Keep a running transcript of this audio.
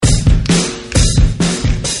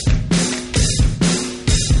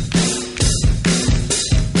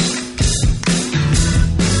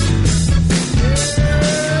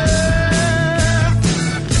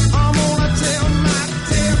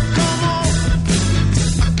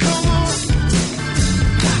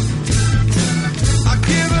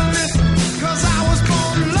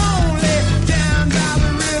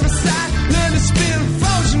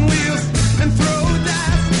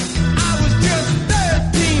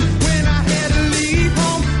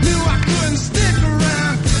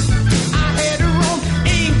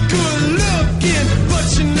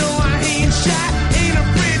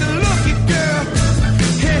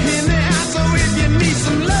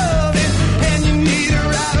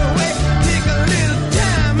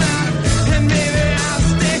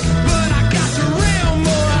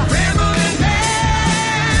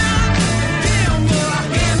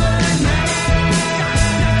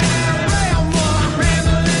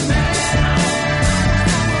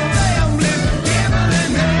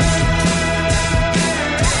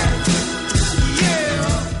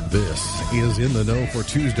In the Know for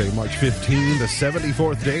Tuesday, March 15, the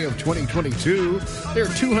 74th day of 2022. There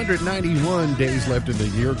are 291 days left in the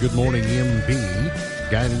year. Good morning,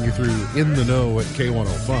 MB, guiding you through In the Know at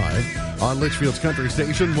K105 on Litchfield's Country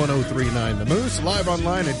Station, 103.9 The Moose, live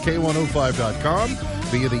online at K105.com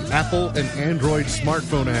via the Apple and Android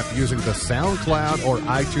smartphone app using the SoundCloud or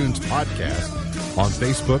iTunes podcast. On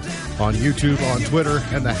Facebook, on YouTube, on Twitter,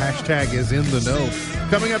 and the hashtag is In the Know.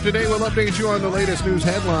 Coming up today, we'll update you on the latest news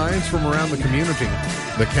headlines from around the community,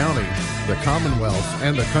 the county, the Commonwealth,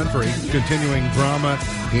 and the country. Continuing drama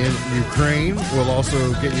in Ukraine. We'll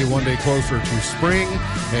also get you one day closer to spring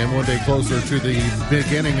and one day closer to the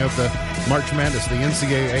beginning of the March Madness, the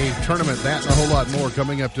NCAA tournament. That and a whole lot more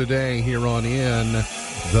coming up today here on In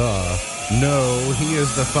the Know. He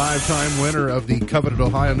is the 5-time winner of the coveted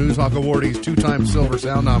Ohio Newshawk Award. He's 2-time Silver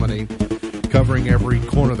Sound nominee, covering every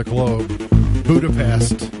corner of the globe.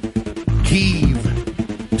 Budapest,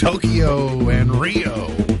 Kyiv, Tokyo, and Rio.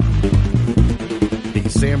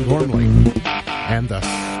 He's Sam Gormley and the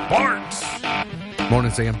Sparks.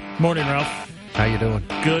 Morning, Sam. Morning, Ralph. How you doing?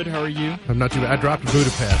 Good. How are you? I'm not too bad. I dropped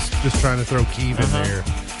Budapest, just trying to throw Kyiv in there.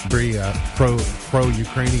 Be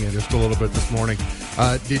pro-Ukrainian just a little bit this morning.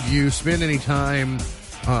 Did you spend any time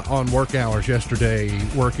on work hours yesterday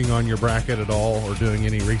working on your bracket at all or doing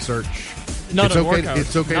any research? Not on work hours.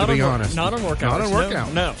 It's okay to be honest. Not on work hours. Not on work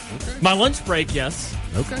hours. No. Okay. My lunch break, yes.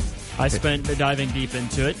 Okay. I spent diving deep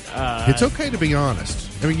into it. It's okay to be honest.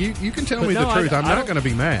 I mean, you can tell me the truth. I'm not going to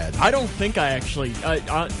be mad. I don't think I actually,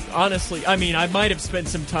 honestly, I mean, I might have spent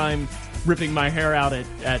some time ripping my hair out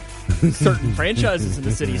at certain franchises in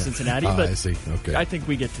the city of Cincinnati, but I see. Okay. I think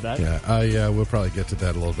we get to that. Yeah, we'll probably get to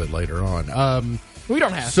that a little bit later on. We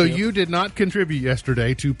don't have to. So you did not contribute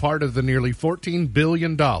yesterday to part of the nearly $14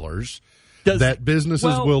 billion that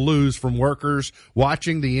businesses will lose from workers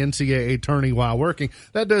watching the NCAA tourney while working.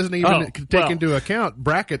 That doesn't even take into account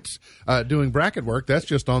brackets, doing bracket work. That's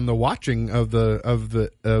just on the watching of the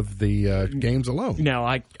games alone. No,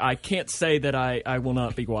 I can't say that I will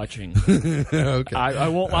not be watching. Okay, I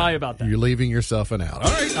won't lie about that. You're leaving yourself an out.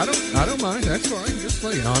 All right, I don't mind. That's fine. Just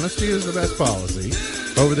play. Honesty is the best policy.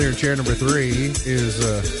 Over there in chair number 3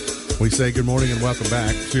 is. We say good morning and welcome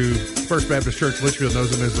back to First Baptist Church Litchfield,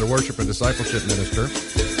 knows him as their worship and discipleship minister.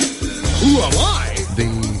 Who am I? The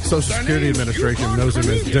Social Security Administration knows him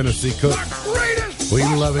as Dennis C. Cook. We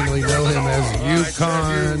lovingly know him as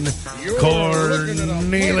Yukon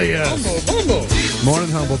Cornelius. Morning,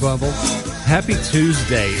 Humble Bumble. Happy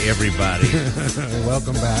Tuesday, everybody.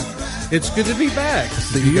 Welcome back. It's good to be back.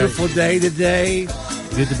 It's a beautiful day today.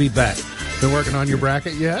 Good to be back. Been working on your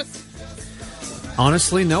bracket yet?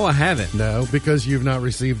 Honestly, no, I haven't. No, because you've not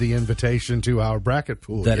received the invitation to our bracket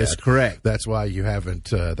pool. That is correct. That's why you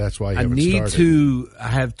haven't. I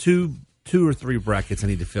have two or three brackets I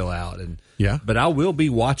need to fill out, but I will be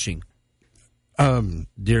watching.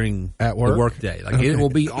 During at work? The work day, it will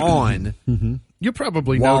be on. Mm-hmm. You'll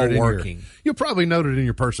probably while note it working. You'll probably note it in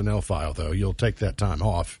your personnel file, though. You'll take that time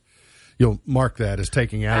off. You'll mark that as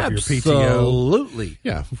taking out of your PTO. Absolutely.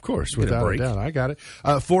 Yeah, of course, without a doubt. I got it.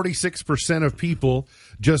 46% of people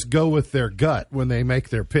just go with their gut when they make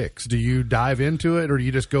their picks. Do you dive into it, or do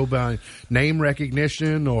you just go by name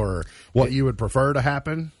recognition or what you would prefer to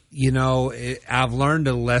happen? You know, I've learned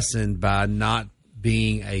a lesson by not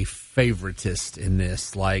being a favoritist in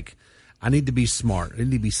this. Like, I need to be smart. I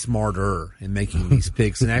need to be smarter in making these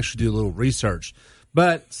picks and actually do a little research.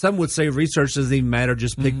 But some would say research doesn't even matter,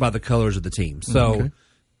 just pick by the colors of the team. So,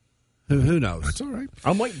 who knows? That's all right.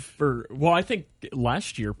 I'm waiting for, I think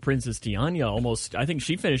last year, Princess Diana I think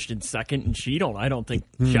she finished in second, and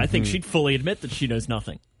I think she'd fully admit that she knows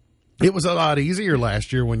nothing. It was a lot easier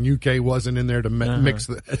last year when UK wasn't in there to mess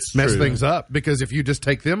things up, because if you just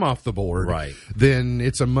take them off the board, right, then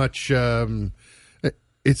it's a much, I don't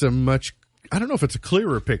know if it's a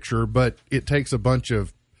clearer picture, but it takes a bunch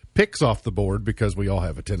of picks off the board because we all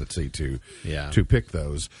have a tendency to pick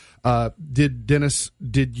those.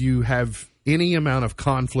 Did you have any amount of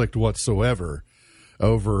conflict whatsoever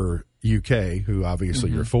over UK, who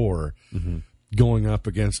obviously you're for, going up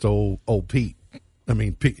against old Pete? I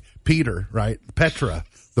mean, Peter, right? Petra,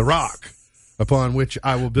 the rock upon which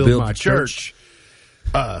I will build my church.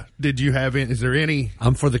 Did you have any? Is there any?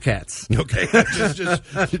 I'm for the Cats. Okay,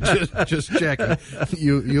 just checking.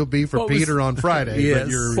 You'll be for Peter on Friday. Yes, but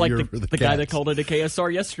you're like for the guy that called it a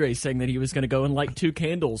KSR yesterday, saying that he was going to go and light 2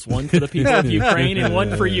 candles, one for the people of Ukraine and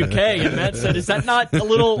one for UK. And Matt said, "Is that not a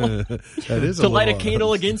little that is to light a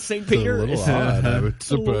candle against St. Peter?" A little odd, I would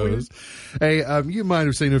suppose. Hey, you might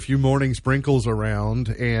have seen a few morning sprinkles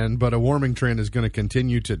around, but a warming trend is going to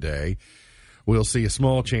continue today. We'll see a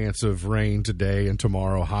small chance of rain today and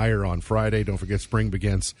tomorrow, higher on Friday. Don't forget, spring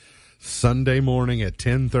begins Sunday morning at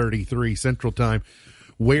 10:33 Central Time.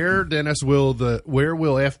 Where, Dennis, will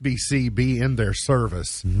FBC be in their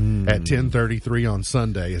service at 10:33 on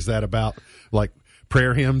Sunday? Is that about like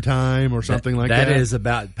prayer hymn time or something like that? That is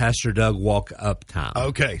about Pastor Doug walk up time.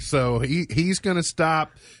 Okay, so he's going to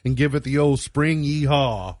stop and give it the old spring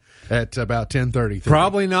yeehaw at about 10:33.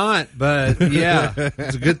 Probably not, but yeah,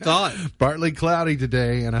 it's a good thought. Partly cloudy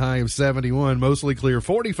today and a high of 71. Mostly clear,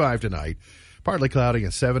 45 tonight. Partly cloudy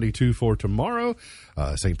and 72 for tomorrow.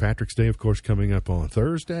 St. Patrick's Day, of course, coming up on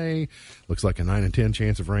Thursday. Looks like a 9 and 10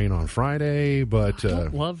 chance of rain on Friday. But I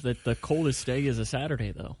don't love that the coldest day is a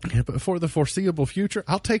Saturday, though. Yeah, but for the foreseeable future,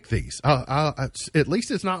 I'll take these. At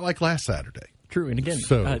least it's not like last Saturday. True, and again,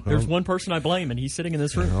 So, there's one person I blame, and he's sitting in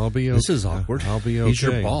this room. I'll be okay. This is awkward. I'll be okay. He's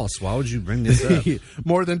your boss. Why would you bring this up?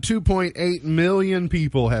 More than 2.8 million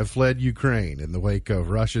people have fled Ukraine in the wake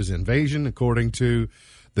of Russia's invasion, according to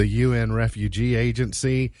the UN Refugee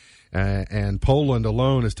Agency. And Poland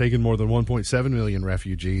alone has taken more than 1.7 million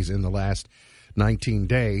refugees in the last 19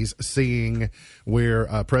 days, seeing where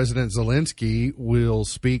President Zelensky will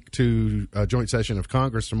speak to a joint session of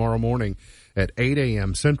Congress tomorrow morning at 8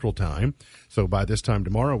 a.m. Central Time. So by this time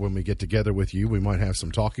tomorrow, when we get together with you, we might have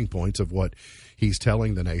some talking points of what he's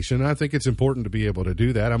telling the nation. I think it's important to be able to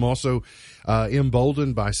do that. I'm also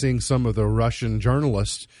emboldened by seeing some of the Russian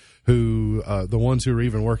journalists who, the ones who are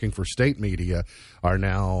even working for state media, are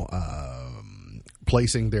now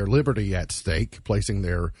placing their liberty at stake, placing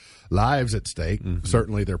their lives at stake,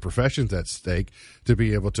 certainly their professions at stake, to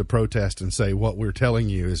be able to protest and say what we're telling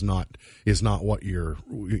you is not what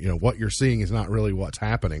what you're seeing is not really what's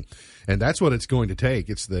happening. And that's what it's going to take.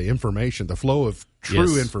 It's the information, the flow of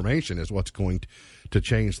true information is what's going to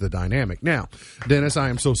change the dynamic. Now, Dennis, I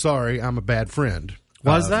am so sorry. I'm a bad friend.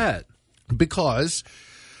 Why's that? Because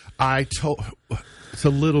it's a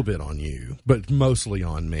little bit on you, but mostly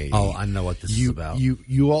on me. Oh, I know what this is about.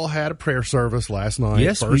 You all had a prayer service last night.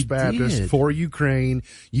 Yes, First we Baptist did. for Ukraine.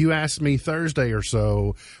 You asked me Thursday or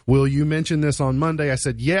so, will you mention this on Monday? I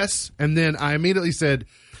said yes, and then I immediately said,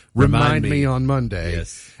 remind me on Monday.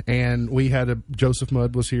 Yes. And we had Joseph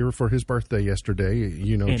Mudd was here for his birthday yesterday.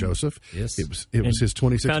 You know, And- Joseph. Yes. It was his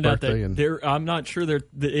 26th Found out birthday. that And I'm not sure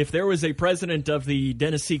if there was a president of the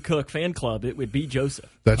Dennis C. Cook fan club, it would be Joseph.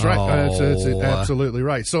 That's right. That's Oh. absolutely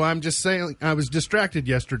right. So I'm just saying I was distracted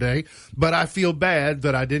yesterday, but I feel bad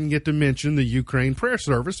that I didn't get to mention the Ukraine prayer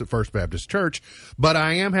service at First Baptist Church. But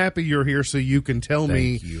I am happy you're here so you can tell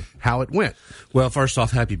me Thank you. how it went. Well, first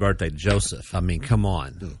off, happy birthday to Joseph. I mean, come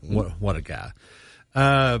on. What a guy.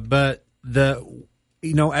 But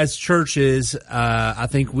as churches, I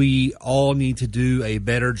think we all need to do a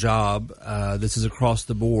better job. This is across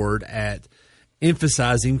the board at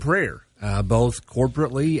emphasizing prayer, both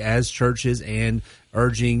corporately as churches and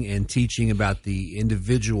urging and teaching about the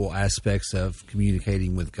individual aspects of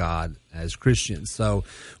communicating with God as Christians. So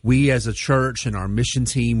we as a church and our mission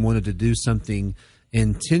team wanted to do something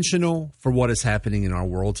intentional for what is happening in our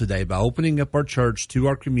world today by opening up our church to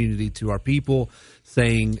our community, to our people,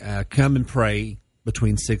 saying, come and pray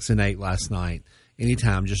between 6 and 8 last night.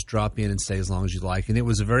 Anytime, just drop in and stay as long as you like. And it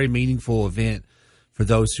was a very meaningful event for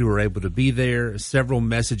those who were able to be there. Several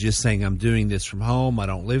messages saying, I'm doing this from home. I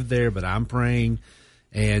don't live there, but I'm praying.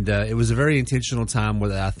 And it was a very intentional time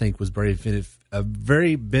that I think was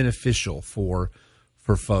very beneficial for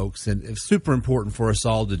folks. And it's super important for us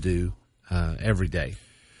all to do every day.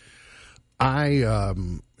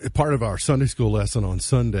 Part of our Sunday school lesson on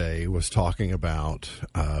Sunday was talking about,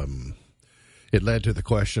 it led to the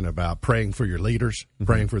question about praying for your leaders,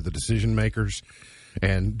 praying for the decision makers,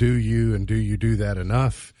 and do you do that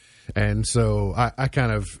enough? And so I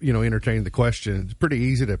kind of, entertained the question. It's pretty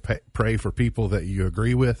easy to pray for people that you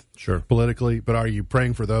agree with politically, but are you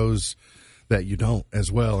praying for those that you don't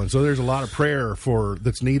as well? And so there's a lot of prayer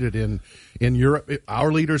that's needed in Europe.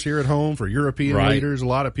 Our leaders here at home, for European leaders, a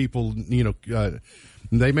lot of people,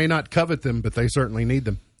 they may not covet them, but they certainly need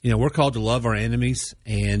them. We're called to love our enemies,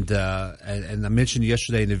 and I mentioned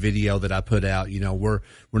yesterday in the video that I put out. We're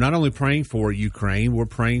not only praying for Ukraine, we're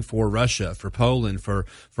praying for Russia, for Poland, for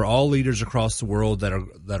all leaders across the world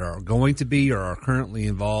that are going to be or are currently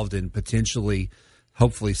involved in potentially,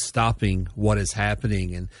 hopefully, stopping what is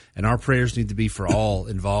happening. And our prayers need to be for all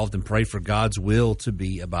involved, and pray for God's will to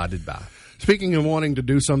be abided by. Speaking of wanting to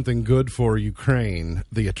do something good for Ukraine,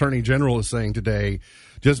 the Attorney General is saying today,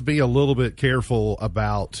 just be a little bit careful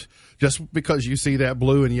about, just because you see that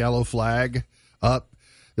blue and yellow flag up,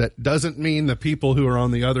 that doesn't mean the people who are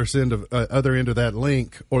on the other end of that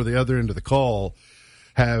link or the other end of the call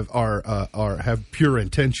have pure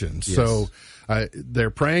intentions. Yes. So they're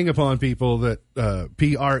preying upon people that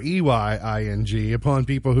preying upon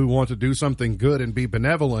people who want to do something good and be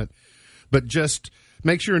benevolent, but just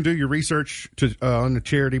make sure and do your research on the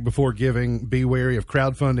charity before giving. Be wary of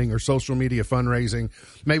crowdfunding or social media fundraising.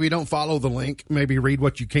 Maybe don't follow the link. Maybe read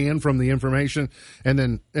what you can from the information and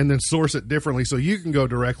then source it differently so you can go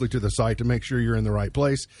directly to the site to make sure you're in the right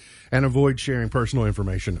place, and avoid sharing personal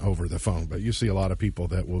information over the phone. But you see a lot of people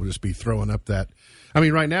that will just be throwing up that. I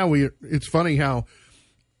mean, right now it's funny how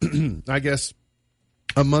I guess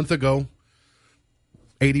a month ago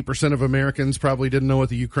 80% of Americans probably didn't know what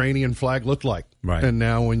the Ukrainian flag looked like. Right. And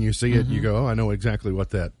now when you see it, you go, oh, I know exactly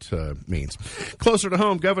what that means. Closer to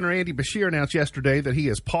home, Governor Andy Beshear announced yesterday that he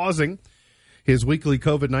is pausing his weekly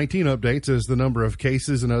COVID-19 updates as the number of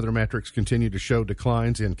cases and other metrics continue to show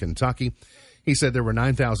declines in Kentucky. He said there were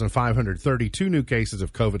 9,532 new cases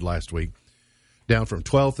of COVID last week, down from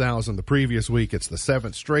 12,000 the previous week. It's the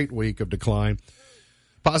seventh straight week of decline.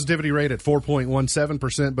 Positivity rate at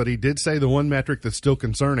 4.17%, but he did say the one metric that's still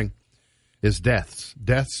concerning is deaths.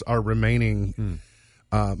 Deaths are remaining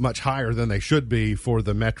much higher than they should be for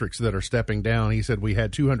the metrics that are stepping down. He said we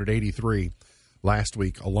had 283 last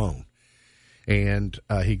week alone. And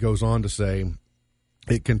he goes on to say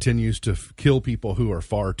it continues to kill people who are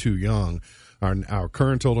far too young. Our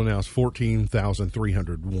current total now is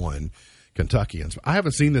 14,301. Kentuckians. I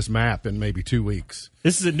haven't seen this map in maybe 2 weeks.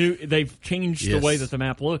 This is they've changed the way that the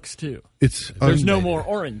map looks too. There's no more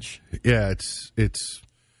orange. Yeah,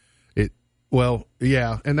 well,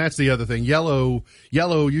 yeah, and that's the other thing. Yellow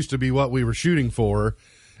used to be what we were shooting for,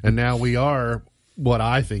 and now we are what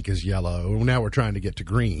I think is yellow. Now we're trying to get to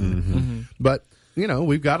green. Mm-hmm. But,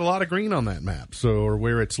 we've got a lot of green on that map, or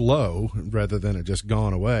where it's low rather than it just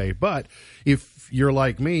gone away. But if you're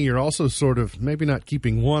like me, you're also sort of maybe not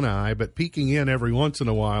keeping one eye, but peeking in every once in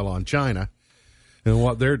a while on China and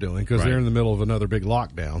what they're doing, because they're in the middle of another big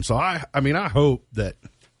lockdown. So I hope that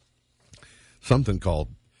something called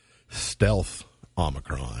stealth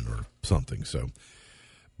Omicron or something. So,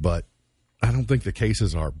 but I don't think the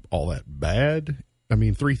cases are all that bad. I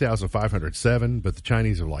mean, 3,507, but the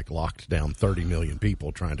Chinese have locked down 30 million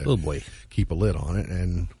people trying to keep a lid on it.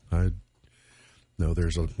 And I know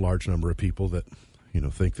there's a large number of people that,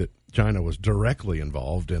 think that China was directly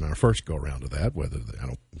involved in our first go around of that, whether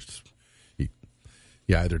you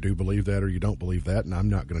either do believe that or you don't believe that. And I'm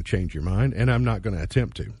not going to change your mind, and I'm not going to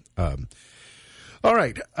attempt to. All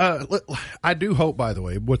right. I do hope, by the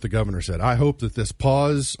way, what the governor said, I hope that this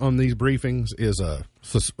pause on these briefings is a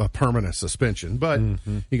permanent suspension, but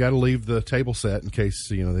you got to leave the table set in case,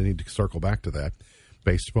 they need to circle back to that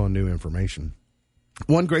based upon new information.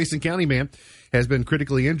 One Grayson County man has been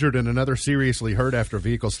critically injured and another seriously hurt after a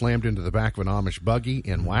vehicle slammed into the back of an Amish buggy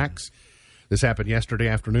in Wax. This happened yesterday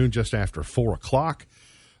afternoon just after 4 o'clock.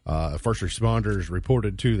 First responders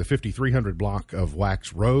reported to the 5300 block of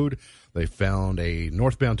Wax Road. They found a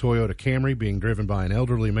northbound Toyota Camry being driven by an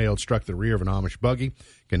elderly male struck the rear of an Amish buggy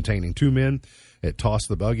containing two men. It tossed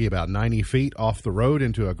the buggy about 90 feet off the road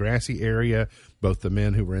into a grassy area. Both the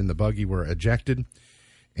men who were in the buggy were ejected,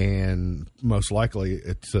 and most likely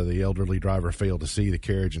it's the elderly driver failed to see the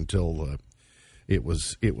carriage until it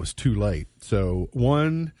was too late. So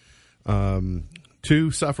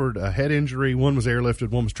two suffered a head injury. One was airlifted.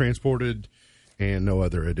 One was transported, and no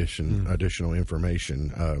other additional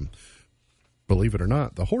information. Believe it or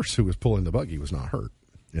not, the horse who was pulling the buggy was not hurt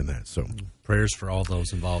in that. So prayers for all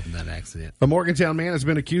those involved in that accident. A Morgantown man has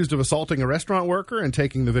been accused of assaulting a restaurant worker and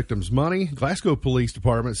taking the victim's money. Glasgow Police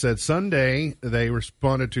Department said Sunday they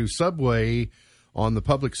responded to Subway on the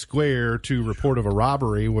public square to report of a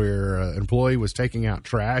robbery where an employee was taking out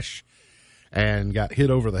trash and got hit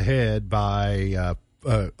over the head by,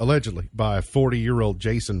 allegedly, by 40-year-old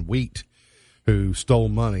Jason Wheat, who stole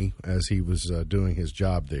money as he was doing his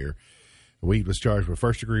job there. Wheat was charged with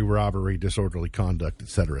first-degree robbery, disorderly conduct, et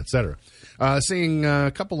cetera, et cetera. Seeing a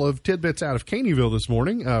couple of tidbits out of Caneyville this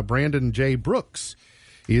morning. Brandon J. Brooks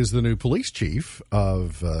is the new police chief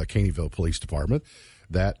of Caneyville Police Department.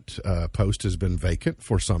 That post has been vacant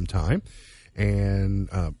for some time, and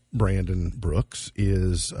Brandon Brooks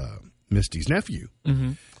is Misty's nephew.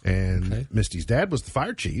 Mm-hmm. And Misty's dad was the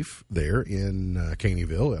fire chief there in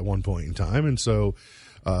Caneyville at one point in time, and so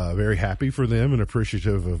very happy for them and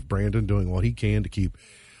appreciative of Brandon doing what he can to keep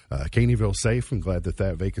Caneyville safe. I'm glad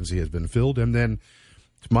that vacancy has been filled. And then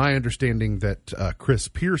it's my understanding that Chris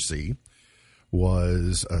Piercy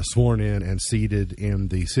was sworn in and seated in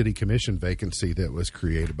the city commission vacancy that was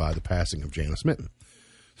created by the passing of Janice Minton.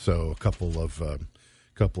 So a couple of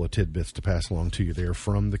tidbits to pass along to you there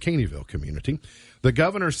from the Caneyville community. The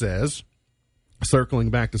governor says circling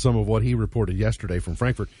back to some of what he reported yesterday from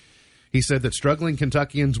Frankfurt, he said that struggling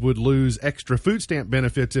Kentuckians would lose extra food stamp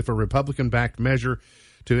benefits if a Republican-backed measure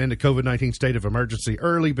to end a COVID-19 state of emergency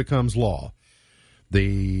early becomes law.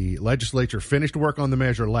 The legislature finished work on the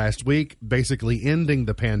measure last week, basically ending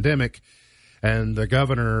the pandemic, and the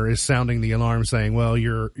governor is sounding the alarm saying, well,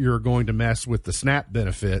 you're going to mess with the SNAP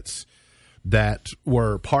benefits that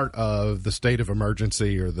were part of the state of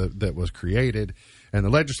emergency or that was created. And the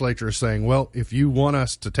legislature is saying, well, if you want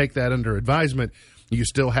us to take that under advisement, you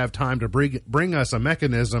still have time to bring us a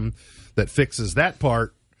mechanism that fixes that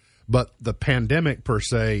part, but the pandemic per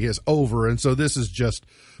se is over. And so this is just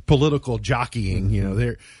political jockeying. You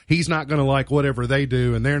know, he's not going to like whatever they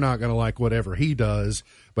do, and they're not going to like whatever he does.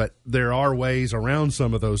 But there are ways around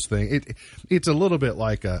some of those things. It's a little bit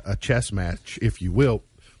like a chess match, if you will.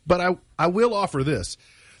 But I will offer this,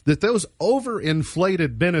 that those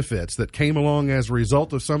overinflated benefits that came along as a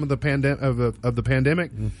result of some of the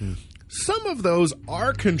pandemic, some of those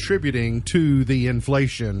are contributing to the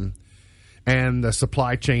inflation and the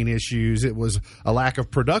supply chain issues. It was a lack of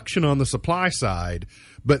production on the supply side,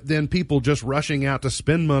 but then people just rushing out to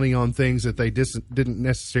spend money on things that they didn't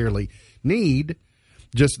necessarily need.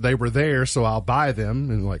 Just they were there, so I'll buy them.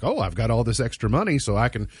 And like, oh, I've got all this extra money, so I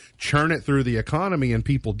can churn it through the economy, and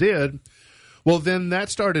people did. Well, then that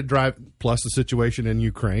started driving, plus the situation in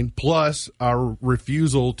Ukraine, plus our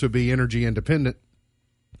refusal to be energy independent,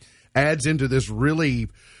 adds into this really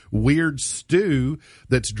weird stew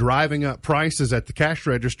that's driving up prices at the cash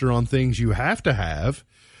register on things you have to have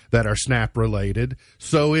that are SNAP related.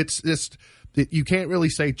 So you can't really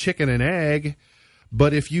say chicken and egg,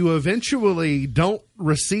 but if you eventually don't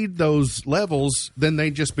recede those levels, then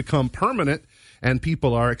they just become permanent and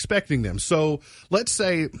people are expecting them. So let's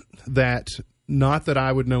say that, not that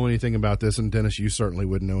I would know anything about this, and Dennis, you certainly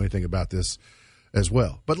wouldn't know anything about this as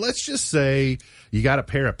well, but let's just say you got a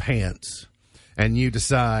pair of pants and you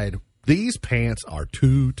decide these pants are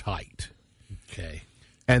too tight. Okay.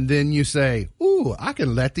 And then you say, ooh, I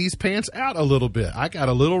can let these pants out a little bit. I got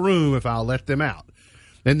a little room if I'll let them out.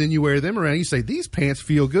 And then you wear them around. You say, these pants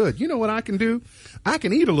feel good. You know what I can do? I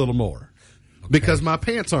can eat a little more because my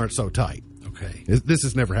pants aren't so tight. Okay. This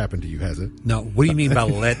has never happened to you, has it? No. What do you mean by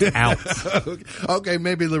let out? Okay,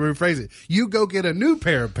 maybe let me rephrase it. You go get a new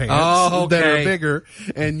pair of pants that are bigger,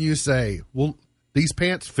 and you say, well, these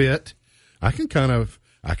pants fit. I can kind of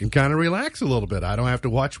relax a little bit. I don't have to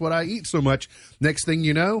watch what I eat so much. Next thing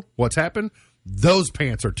you know, what's happened? Those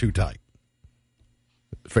pants are too tight.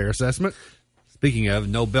 Fair assessment? Speaking of,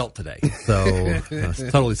 no belt today, so it's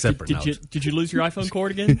totally separate. Did you lose your iPhone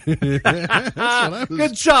cord again?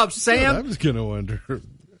 Good job, Sam. I was going to wonder.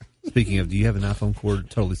 Speaking of, do you have an iPhone cord?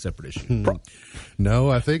 Totally separate issue. No,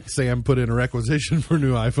 I think Sam put in a requisition for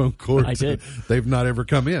new iPhone cords. I did. They've not ever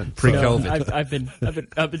come in. Pre-COVID. No,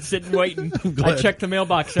 I've been sitting waiting. I check the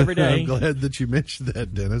mailbox every day. I'm glad that you mentioned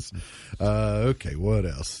that, Dennis. Okay, what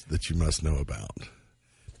else that you must know about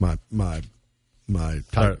my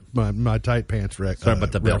tight pants Sorry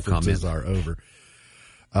about the belt references comment. are over.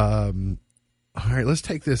 All right,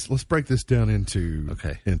 let's break this down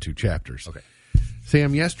into chapters. Okay.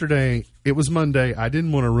 Sam, yesterday, it was Monday. I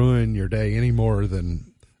didn't want to ruin your day any more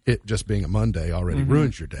than it just being a Monday already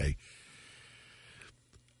ruins your day.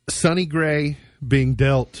 Sonny Gray being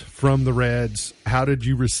dealt from the Reds, how did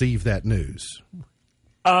you receive that news?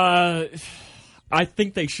 I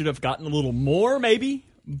think they should have gotten a little more, maybe,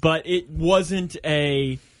 but it wasn't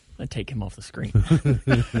I'll take him off the screen.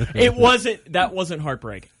 That wasn't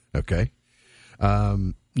heartbreaking. Okay.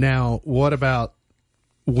 Now, what about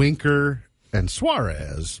Winker and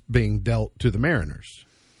Suarez being dealt to the Mariners?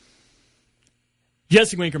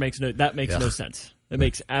 Jesse Winker makes no sense. It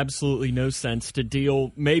makes absolutely no sense to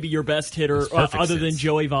deal maybe your best hitter other than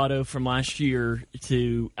Joey Votto from last year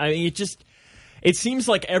to. I mean, it seems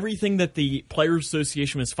like everything that the Players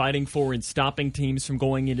Association was fighting for in stopping teams from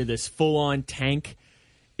going into this full-on tank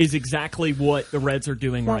is exactly what the Reds are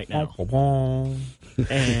doing right now.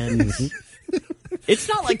 And it's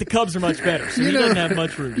not like the Cubs are much better, so he doesn't have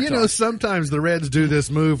much room to talk. Sometimes the Reds do this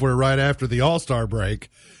move where right after the All-Star break,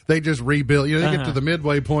 they just rebuild. They get to the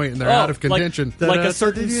midway point and they're out of contention. Like a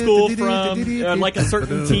certain school like a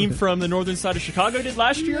certain team from the northern side of Chicago did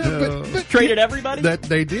last year. But traded everybody. That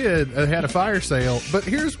they did. Had a fire sale. But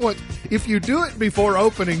here's what: if you do it before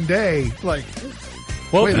opening day, like.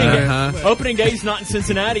 Well, opening day's not in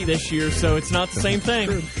Cincinnati this year, so it's not the same thing.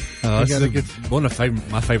 One of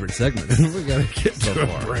my favorite segments. We got to get to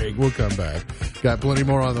a break. We'll come back. Got plenty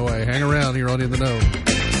more on the way. Hang around here on In the Know.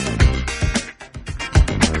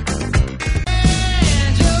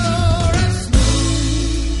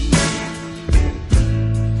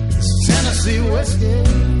 Tennessee. Tennessee whiskey.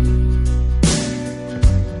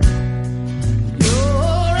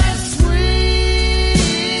 You're as sweet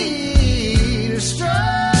as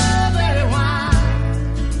strawberry wine.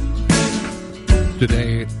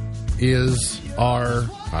 Today is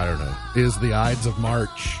is the Ides of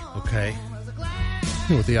March. Okay. You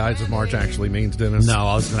know what the Ides of March actually means, Dennis? No,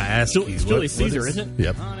 I was going to ask you. It's Julius Caesar, isn't it?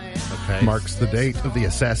 Yep. Okay. Marks the date of the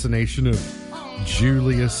assassination of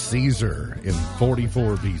Julius Caesar in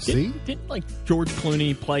 44 BC. Didn't like George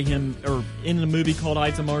Clooney play him or in a movie called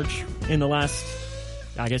Ides of March in the last,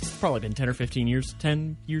 I guess it's probably been 10 or 15 years,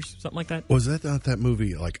 10 years, something like that? Was that not that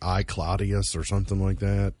movie, like I, Claudius or something like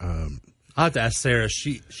that? I'll have to ask Sarah.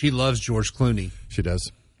 She loves George Clooney. She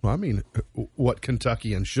does. Well, I mean, what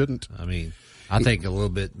Kentuckian shouldn't? I mean, I think a little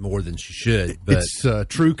bit more than she should. But It's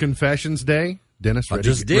True Confessions Day. Dennis,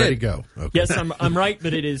 ready to go. Okay. Yes, I'm right,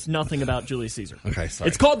 but it is nothing about Julius Caesar. Okay, sorry.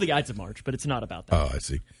 It's called the Ides of March, but it's not about that. Oh, I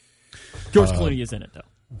see. George Clooney is in it,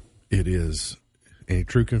 though. It is a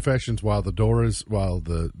True Confessions while the door is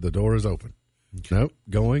open. Nope.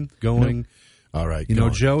 Going. Nope. All right. you know,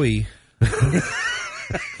 Joey.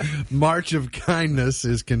 March of Kindness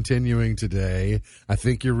is continuing today. I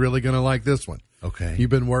think you're really going to like this one. Okay. You've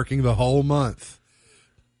been working the whole month.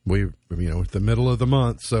 It's the middle of the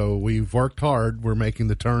month, so we've worked hard. We're making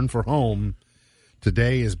the turn for home.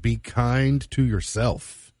 Today is Be Kind to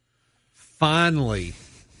Yourself. Finally,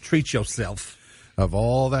 treat yourself. Of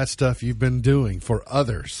all that stuff you've been doing for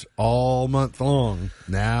others all month long,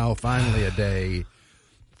 now finally a day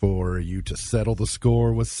for you to settle the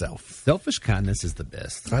score with self. Selfish kindness is the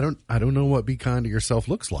best. I don't know what Be Kind to Yourself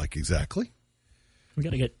looks like exactly. We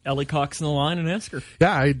got to get Ellie Cox in the line and ask her.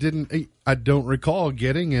 Yeah, I don't recall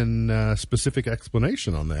getting a specific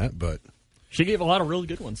explanation on that, but She gave a lot of really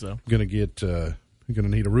good ones, though. gonna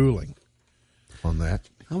need a ruling on that.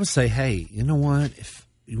 I would say, hey, you know what? If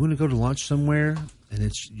you want to go to lunch somewhere and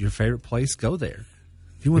it's your favorite place, go there.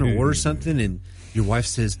 If you want to order something and your wife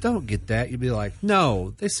says, don't get that, you'd be like,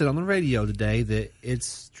 no, they said on the radio today that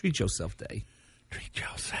it's Treat Yourself Day. Treat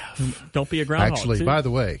yourself. Don't be a groundhog. Actually, too. by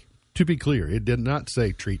the way, to be clear, it did not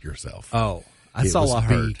say treat yourself. Oh, that's It all was I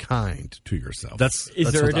heard. Be kind to yourself. Is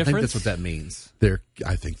there a I think difference? that's what that means.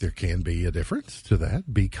 I think there can be a difference to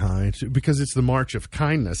that. Be kind because it's the march of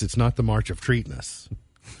kindness. It's not the march of treatness.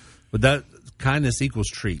 But that kindness equals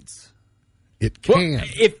treats. It can.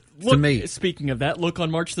 Look, me. Speaking of that, look on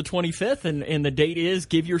March the 25th, and the date is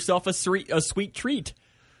give yourself a sweet treat.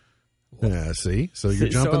 Yeah, see? So you're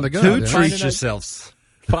So- jumping the gun. Two yeah. treat yourselves.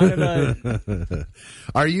 Find a,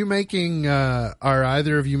 Are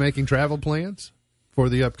either of you making travel plans for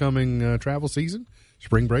the upcoming travel season?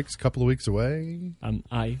 Spring break's a couple of weeks away.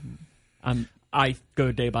 I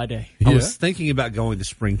go day by day. I was thinking about going to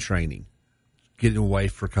spring training, getting away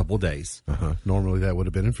for a couple of days. Normally that would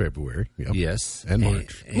have been in February. Yep. Yes. And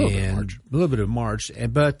March. A little bit of March.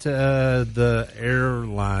 But the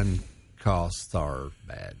airline costs are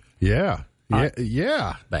bad. Yeah.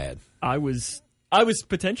 Yeah. Bad. I was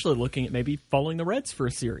potentially looking at maybe following the Reds for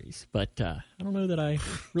a series, but I don't know that I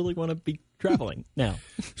really want to be traveling now.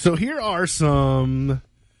 So here are some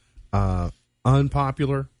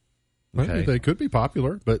unpopular. Okay. They could be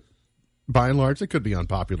popular, but by and large, they could be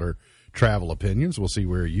unpopular travel opinions. We'll see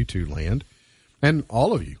where you two land, and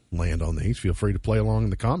all of you land on these. Feel free to play along in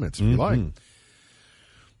the comments if you like.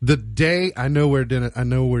 The day I know where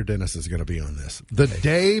Dennis is going to be on this. The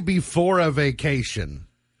day before a vacation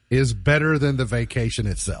is better than the vacation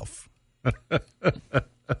itself.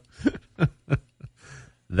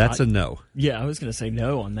 That's a no. Yeah, I was going to say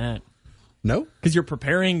no on that No, because you're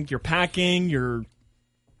preparing, you're packing, you're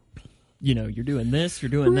doing this, you're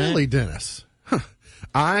doing really, that. Dennis.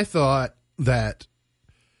 I thought that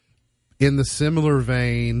in the similar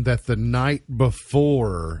vein that the night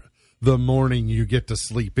before the morning you get to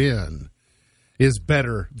sleep in is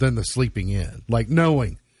better than the sleeping in. Like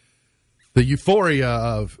knowing the euphoria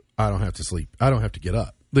of I don't have to sleep. I don't have to get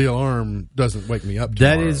up. The alarm doesn't wake me up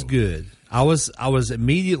tomorrow. That is good. I was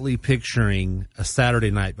immediately picturing a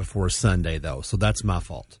Saturday night before a Sunday, though, so that's my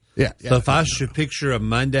fault. Yeah. So if I should picture a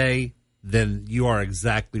Monday, then you are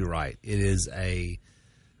exactly right. It is a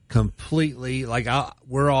completely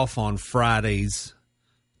we're off on Fridays.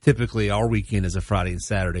 Typically, our weekend is a Friday and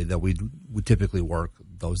Saturday, though we typically work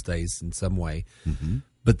those days in some way. Mm-hmm.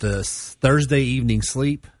 But the Thursday evening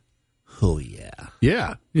sleep, oh yeah,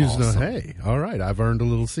 yeah. You just know, Awesome. hey, all right, I've earned a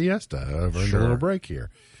little siesta. I've earned a little break here.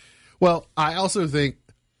 Well, I also think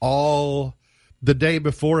the day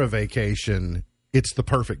before a vacation, it's the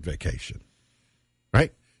perfect vacation,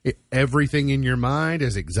 right? Everything in your mind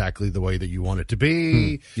is exactly the way that you want it to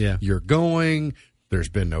be. Yeah. You're going. There's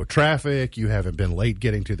been no traffic. You haven't been late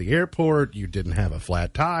getting to the airport. You didn't have a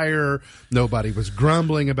flat tire. Nobody was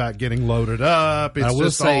grumbling about getting loaded up. It's I will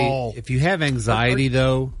just say, all... if you have anxiety,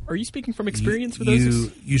 though, Are you speaking from experience with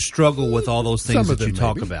those? you struggle with all those things Some of that you them,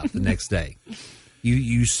 talk maybe. about the next day.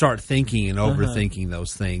 You start thinking and overthinking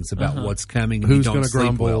those things about what's coming. And Who's going to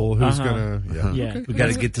grumble? Well. Who's going to... Yeah. Okay. We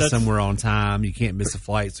got to get to somewhere on time. You can't miss a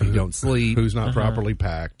flight, so you don't sleep. Who's not properly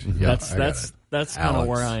packed? Yeah, I got it. That's kind of Alex.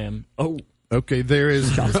 where I am. Oh, Okay, there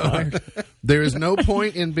is no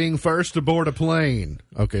point in being first aboard a plane.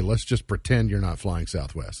 Okay, let's just pretend you're not flying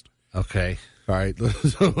Southwest. Okay. All right,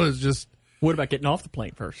 so let's just... what about getting off the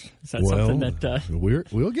plane first? Is that something that?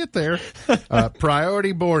 We'll get there.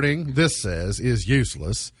 Priority boarding, this says, is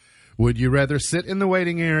useless. Would you rather sit in the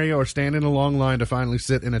waiting area or stand in a long line to finally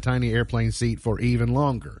sit in a tiny airplane seat for even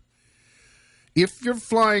longer? If you're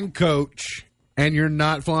flying coach and you're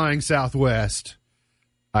not flying Southwest,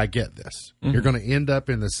 I get this. You're going to end up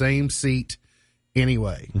in the same seat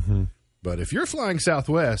anyway. But if you're flying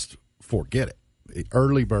Southwest, forget it. The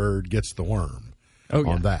early bird gets the worm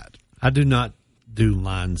on that. I do not do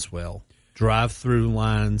lines well. Drive-through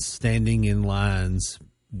lines, standing in lines,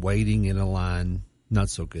 waiting in a line. Not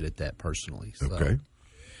so good at that personally. So. Okay.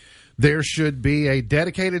 There should be a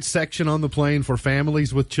dedicated section on the plane for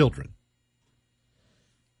families with children.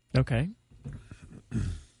 Okay.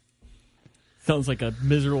 Sounds like a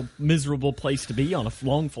miserable place to be on a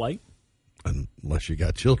long flight. Unless you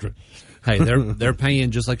got children. Hey, they're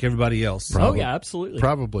paying just like everybody else. Oh yeah, absolutely.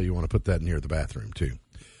 Probably you want to put that near the bathroom too.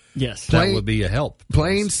 Yes. That would be a help.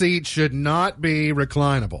 Plane seats should not be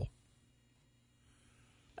reclinable.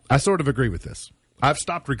 I sort of agree with this. I've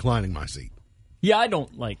stopped reclining my seat. Yeah, I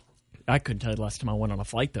don't like. I couldn't tell you the last time I went on a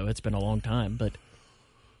flight though. It's been a long time, but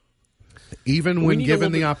Even We when need a given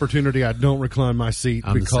little the bit- opportunity, I don't recline my seat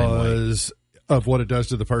I'm the same way. because of what it does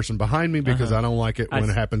to the person behind me because I don't like it when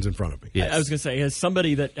it happens in front of me. Yes. I was going to say, as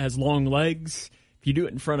somebody that has long legs, if you do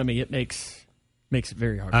it in front of me, it makes it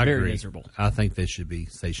very hard, I very agree. miserable. I think they should be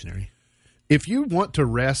stationary. If you want to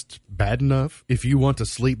rest bad enough, if you want to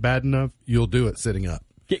sleep bad enough, you'll do it sitting up.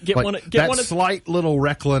 Get Like, one. Get that one. Of, slight little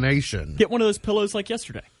reclination. get one of those pillows like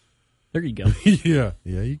yesterday. There you go. Yeah,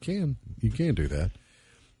 you can. You can do that.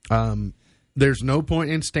 There's no point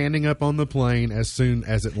in standing up on the plane as soon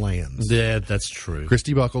as it lands. Yeah, that's true.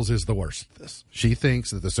 Christy Buckles is the worst at this. She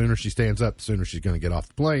thinks that the sooner she stands up, the sooner she's going to get off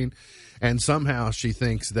the plane. And somehow she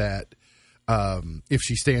thinks that if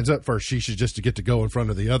she stands up first, she should just get to go in front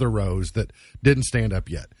of the other rows that didn't stand up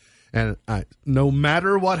yet. And no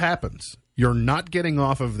matter what happens, you're not getting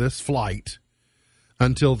off of this flight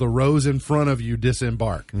until the rows in front of you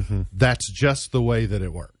disembark. That's just the way that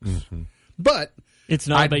it works. But It's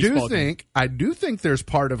not a baseball game. I do think there's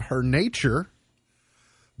part of her nature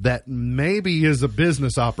that maybe is a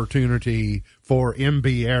business opportunity for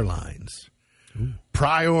MB Airlines.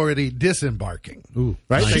 Priority disembarking.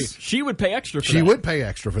 Right? Nice. She would pay extra for that. She would pay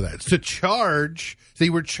extra for that. To charge, see,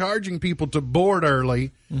 we're charging people to board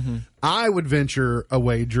early. I would venture a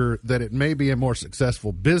wager that it may be a more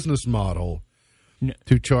successful business model No.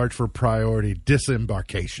 to charge for priority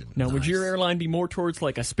disembarkation. Now, would your airline be more towards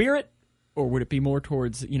like a Spirit, or would it be more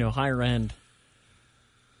towards higher end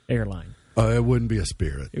airline? It wouldn't be a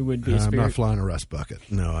Spirit. It wouldn't be a I'm not Spirit. flying a Rust Bucket.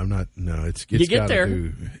 No, I'm not. No, it's You get gotta there.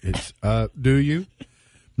 do. It's do you?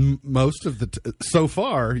 Most of the so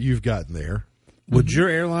far you've gotten there. Would your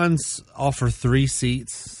airlines offer 3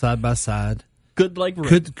 seats side by side? Good leg room.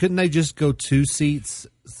 Couldn't they just go 2 seats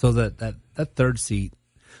so that third seat,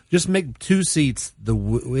 just make 2 seats the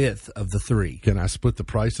width of the 3? Can I split the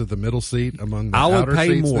price of the middle seat among the I would outer pay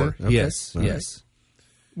seats more. then? Okay. Yes, All right. yes.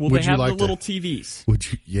 Will Would they you have like the little to- TVs? Would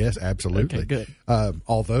you? Yes, absolutely. Okay, good.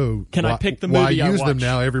 Although, Can I pick the movie why I use them watch?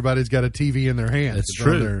 now? Everybody's got a TV in their hands. It's It's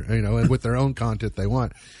true. on their, and with their own content they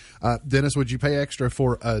want. Dennis, would you pay extra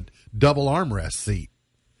for a double armrest seat,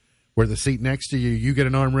 where the seat next to you get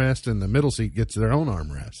an armrest, and the middle seat gets their own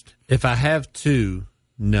armrest? If I have 2,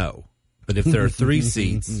 no. But if there are 3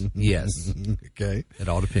 seats, yes. Okay. It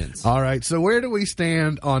all depends. All right. So where do we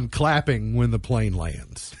stand on clapping when the plane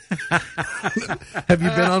lands? Have you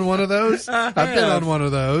been on one of those? I've been on one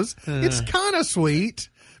of those. It's kind of sweet,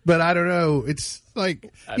 but I don't know. It's like,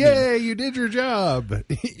 yay, you did your job.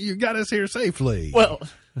 You got us here safely. Well,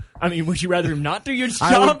 I mean, would you rather him not do your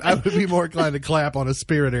I job? would be more inclined to clap on a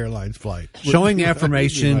Spirit Airlines flight. Showing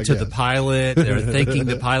affirmation my to the guess. pilot, or thanking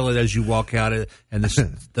the pilot as you walk out, and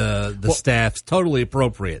the staff's totally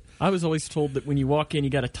appropriate. I was always told that when you walk in, you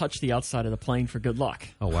got to touch the outside of the plane for good luck.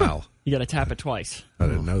 Oh wow! You got to tap it twice, I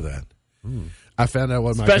didn't know that. I found out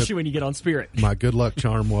what especially when you get on Spirit. my good luck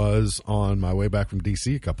charm was on my way back from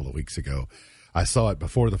D.C. a couple of weeks ago. I saw it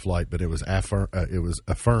before the flight, but it was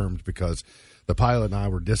affirmed because the pilot and I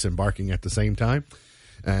were disembarking at the same time,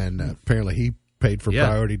 and apparently he paid for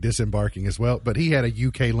priority disembarking as well. But he had a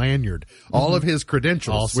UK lanyard. All of his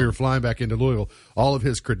credentials. We were flying back into Louisville. All of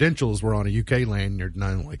his credentials were on a UK lanyard, and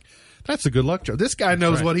I'm like, that's a good luck charm. This guy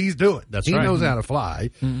knows what he's doing. He knows how to fly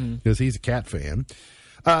because he's a cat fan.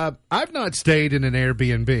 I've not stayed in an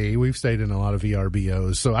Airbnb. We've stayed in a lot of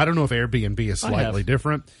VRBOs, so I don't know if Airbnb is slightly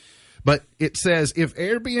different. But it says if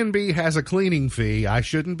Airbnb has a cleaning fee, I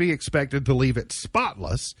shouldn't be expected to leave it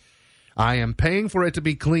spotless. I am paying for it to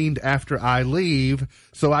be cleaned after I leave,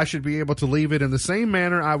 so I should be able to leave it in the same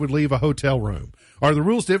manner I would leave a hotel room. Are the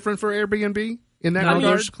rules different for Airbnb in that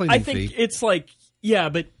regard? I think it's like,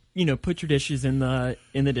 but put your dishes in the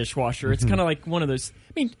dishwasher. It's kind of like one of those.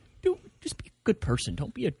 I mean, just be a good person.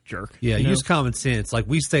 Don't be a jerk. Yeah, use common sense. Like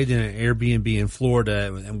we stayed in an Airbnb in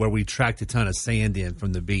Florida, and where we tracked a ton of sand in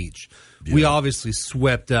from the beach. Yeah. We obviously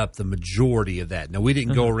swept up the majority of that. Now we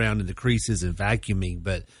didn't go around in the creases and vacuuming,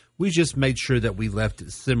 but we just made sure that we left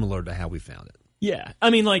it similar to how we found it. Yeah,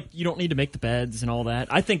 I mean, like you don't need to make the beds and all that.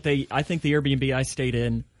 I think the Airbnb I stayed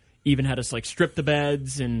in even had us like strip the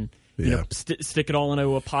beds and stick it all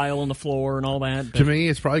into a pile on the floor and all that. But to me,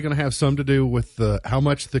 it's probably going to have some to do with how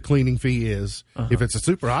much the cleaning fee is. If it's a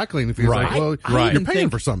super high cleaning fee, it's like, well, you're paying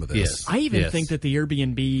for some of this. Yes. I even think that the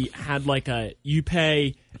Airbnb had like you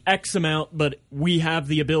pay X amount, but we have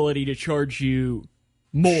the ability to charge you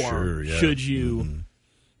more should you.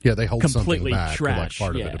 Yeah, they hold something back trash. like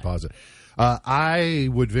part of the deposit. I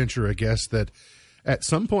would venture a guess that at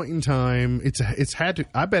some point in time, it's had to.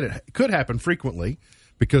 I bet it could happen frequently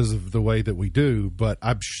because of the way that we do, but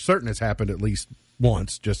I'm certain it's happened at least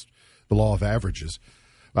once. Just the law of averages.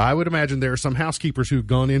 I would imagine there are some housekeepers who've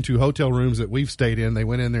gone into hotel rooms that we've stayed in. They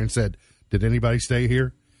went in there and said, "Did anybody stay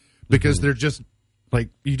here?" Because they're just like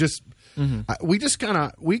you just. We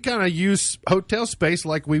kind of use hotel space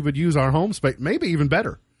like we would use our home space, maybe even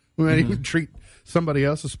better. We might even treat somebody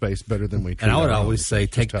else's space better than we treat. And I would always say,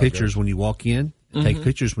 take pictures when you walk in, take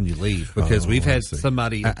pictures when you leave, because we've had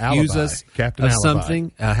somebody accuse us of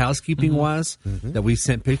something housekeeping wise that we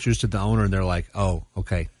sent pictures to the owner, and they're like, "Oh,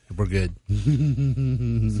 okay, we're good."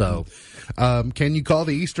 So, can you call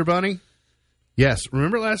the Easter Bunny? Yes.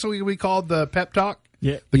 Remember last week we called the pep talk?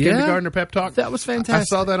 Yeah. The kindergartner pep talk? That was fantastic. I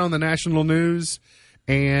saw that on the national news,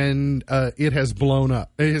 and it has blown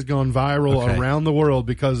up. It has gone viral around the world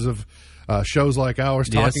because of shows like ours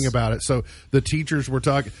talking about it. So the teachers were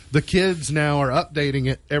talking. The kids now are updating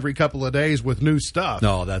it every couple of days with new stuff.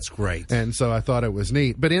 Oh, that's great. And so I thought it was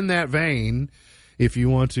neat. But in that vein, if you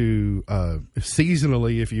want to,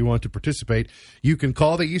 seasonally, if you want to participate, you can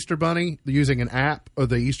call the Easter Bunny using an app, or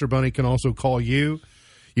the Easter Bunny can also call you.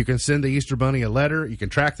 You can send the Easter Bunny a letter. You can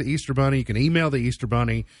track the Easter Bunny. You can email the Easter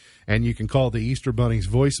Bunny. And you can call the Easter Bunny's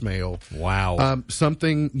voicemail. Wow.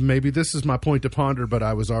 Maybe this is my point to ponder, but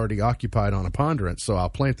I was already occupied on a ponderance, so I'll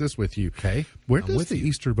plant this with you. Okay. Where does the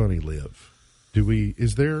Easter Bunny live?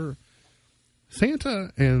 Is there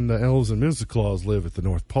Santa and the elves and Mrs. Claus live at the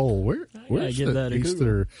North Pole? Where's the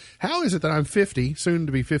Easter? How is it that I'm 50, soon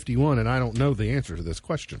to be 51, and I don't know the answer to this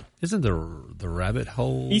question? Isn't the rabbit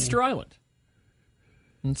hole Easter Island?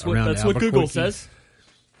 That's what Google says.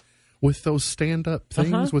 With those stand-up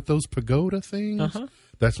things, with those pagoda things?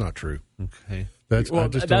 That's not true. Okay.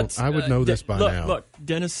 I would know this by now. Look,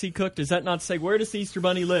 Dennis C. Cook, does that not say, where does the Easter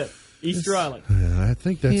Bunny live? Easter Island. I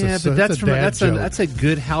think that's that's a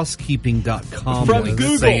goodhousekeeping.com. From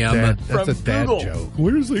Google. Sam. That's a dad joke.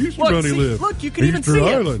 Where's the Easter Bunny live? Look, you can Easter even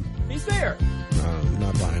see Island. him. He's there. No, I'm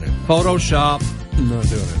not buying it. Photoshop. I'm not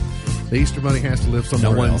doing it. The Easter Bunny has to live somewhere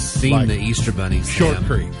else. No one's seen like the Easter Bunny. Short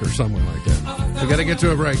Creek or somewhere like that. We got to get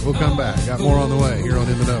to a break. We'll come back. Got more on the way here on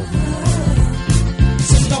In the Know.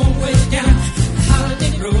 So don't wait down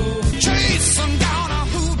Holiday Road. Chase them down a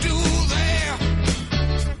hoodoo there.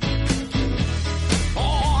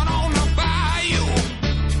 On the bayou.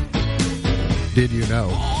 Did you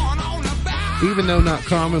know? Even though not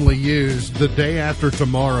commonly used, the day after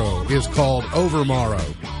tomorrow is called Overmorrow.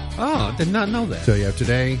 Oh, I did not know that. So you have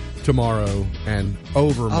today, tomorrow, and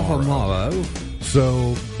overmorrow.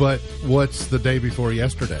 So, but what's the day before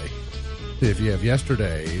yesterday? If you have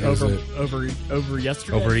yesterday, over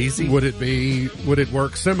yesterday, over easy. Would it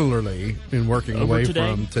work similarly in working over away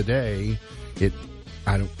today? from today?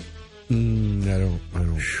 I don't.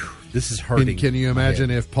 This is hurting. Can you imagine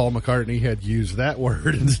if Paul McCartney had used that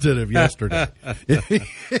word instead of yesterday? Okay,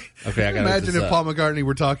 I got imagine if Paul McCartney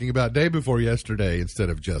were talking about day before yesterday instead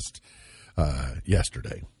of just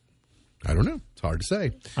yesterday. I don't know. It's hard to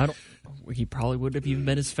say. He probably wouldn't have even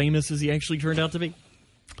been as famous as he actually turned out to be.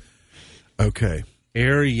 Okay.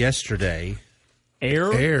 Air yesterday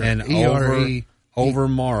Air? And E-R-E. over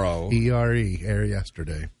tomorrow. E-R-E, air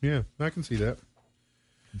yesterday. Yeah, I can see that.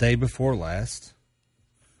 Day before last.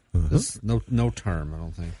 This, no term, I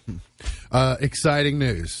don't think. Exciting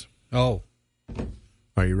news. Oh.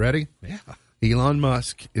 Are you ready? Yeah. Elon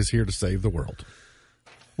Musk is here to save the world.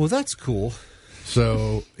 Well, that's cool.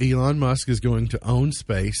 So Elon Musk is going to own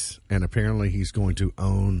space, and apparently he's going to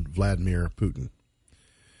own Vladimir Putin.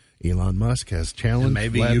 Elon Musk has challenged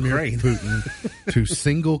Vladimir Putin to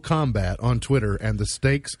single combat on Twitter, and the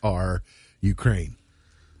stakes are Ukraine.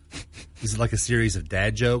 Is it like a series of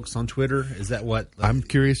dad jokes on Twitter? Is that what? I'm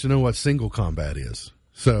curious to know what single combat is.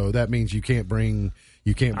 So that means you can't bring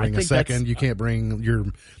a second. You can't bring your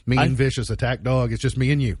mean, vicious attack dog. It's just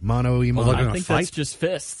me and you, mano y mano. I think that's just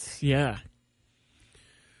fists. Yeah.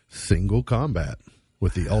 Single combat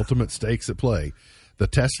with the ultimate stakes at play. The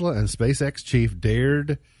Tesla and SpaceX chief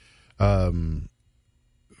dared Vladimir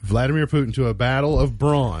Putin to a battle of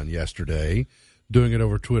brawn yesterday, doing it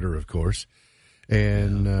over Twitter, of course.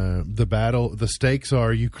 And the stakes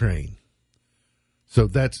are Ukraine. So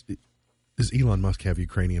does Elon Musk have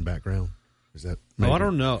Ukrainian background? Is that? Maybe? I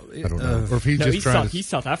don't know. I don't know. Or if he's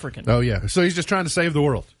South African. Oh yeah, so he's just trying to save the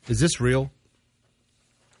world. Is this real?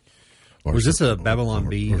 Or was this a Babylon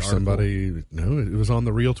Bee or somebody? No, it was on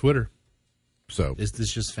the real Twitter. So is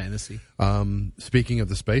this just fantasy? Speaking of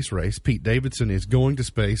the space race, Pete Davidson is going to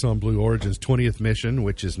space on Blue Origin's 20th mission,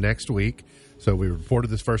 which is next week. So we reported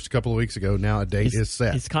this first a couple of weeks ago. Now a date is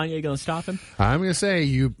set. Is Kanye going to stop him? I'm going to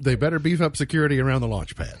say they better beef up security around the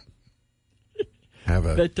launch pad.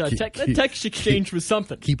 That text exchange was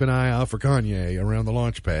something. Keep an eye out for Kanye around the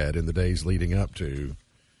launch pad in the days leading up to.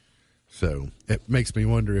 So it makes me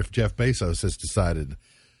wonder if Jeff Bezos has decided,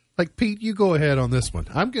 like, Pete, you go ahead on this one.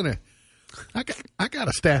 I got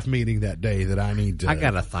a staff meeting that day that I need to. I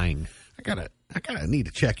got a thing. I need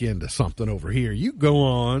to check into something over here. You go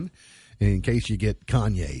on in case you get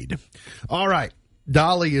Kanye'd. All right.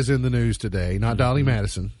 Dolly is in the news today. Not Dolly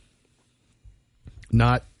Madison.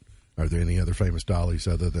 Are there any other famous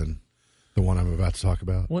Dollys other than the one I'm about to talk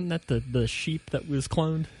about? Wasn't that the sheep that was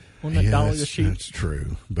cloned? Wasn't that Dolly the sheep? That's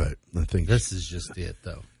true, but I think this is just it,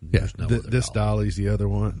 though. Yeah, this Dolly's the other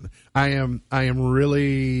one. I am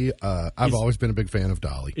really. I've always been a big fan of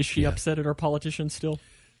Dolly. Is she upset at our politicians still?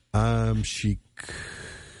 She's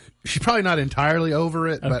probably not entirely over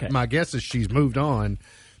it, but my guess is she's moved on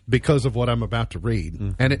because of what I'm about to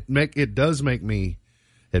read, and it does make me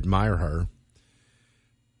admire her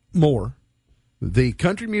more. The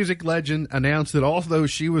country music legend announced that although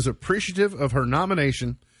she was appreciative of her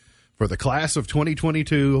nomination for the class of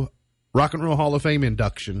 2022 Rock and Roll Hall of Fame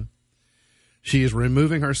induction, she is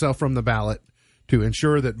removing herself from the ballot to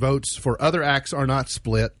ensure that votes for other acts are not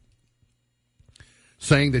split,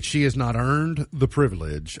 saying that she has not earned the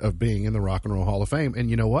privilege of being in the Rock and Roll Hall of Fame. And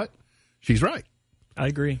you know what? She's right. I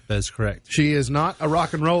agree. That's correct. She is not a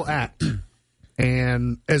rock and roll act.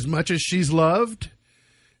 And as much as she's loved,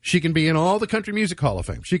 she can be in all the Country Music Hall of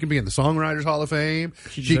Fame. She can be in the Songwriters Hall of Fame.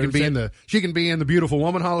 She can be in the Beautiful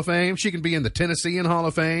Woman Hall of Fame. She can be in the Tennessean Hall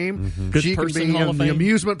of Fame. She can be in the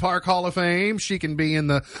Amusement Park Hall of Fame. She can be in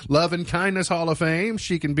the Love and Kindness Hall of Fame.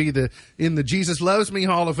 She can be in the Jesus Loves Me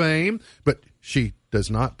Hall of Fame. But she does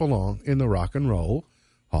not belong in the Rock and Roll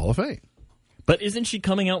Hall of Fame. But isn't she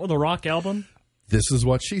coming out with a rock album? This is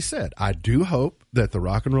what she said. I do hope that the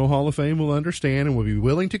Rock and Roll Hall of Fame will understand and will be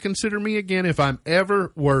willing to consider me again if I'm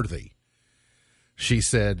ever worthy. She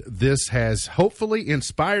said, this has hopefully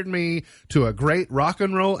inspired me to a great rock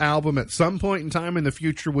and roll album at some point in time in the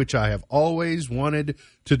future, which I have always wanted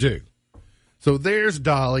to do. So there's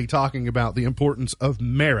Dolly talking about the importance of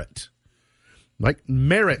merit. Like,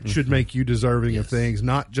 merit should make you deserving of things,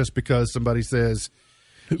 not just because somebody says,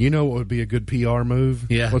 you know what would be a good PR move?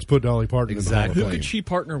 Yeah. Let's put Dolly Parton in the Hall of Fame. Who could she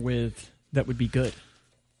partner with that would be good?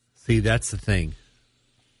 See, that's the thing.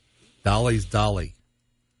 Dolly's Dolly.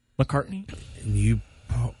 McCartney? And you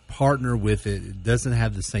partner with it, it doesn't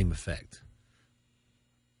have the same effect.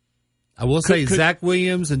 I will say Zach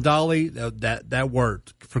Williams and Dolly, that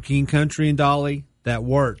worked. For King Country and Dolly, that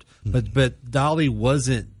worked. But Dolly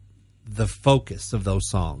wasn't the focus of those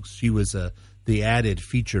songs. She was the added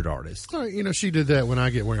featured artist. You know, she did that when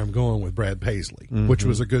I Get Where I'm Going with Brad Paisley, which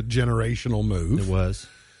was a good generational move. It was.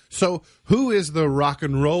 So who is the rock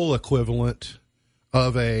and roll equivalent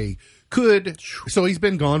of so he's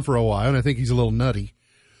been gone for a while, and I think he's a little nutty,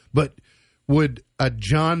 but would a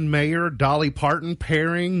John Mayer, Dolly Parton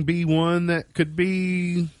pairing be one that could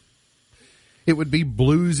be, it would be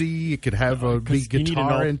bluesy, it could have be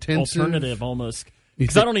guitar intensive. Alternative almost.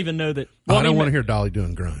 Because I don't even know that. Well, I don't want to hear Dolly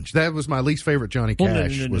doing grunge. That was my least favorite Johnny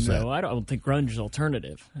Cash. No. I don't think grunge is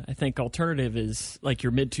alternative. I think alternative is like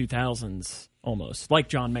your mid 2000s almost, like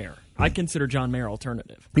John Mayer. I consider John Mayer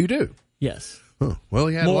alternative. You do? Yes. Huh. Well,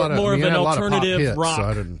 he had more a lot of an alternative hits,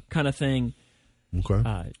 rock so kind of thing.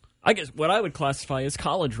 Okay. I guess what I would classify as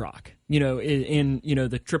college rock. In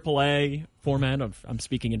the AAA format of. I'm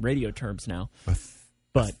speaking in radio terms now.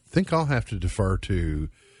 I think I'll have to defer to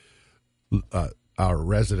our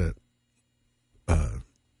resident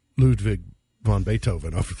Ludwig von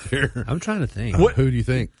Beethoven over there. I'm trying to think. Who do you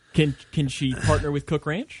think? Can she partner with Cook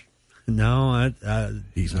Ranch? No,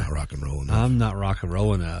 he's not rock and roll enough. I'm not rock and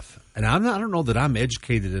roll enough, and I don't know that I'm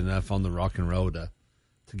educated enough on the rock and roll to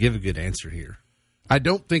give a good answer here. I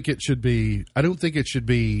don't think it should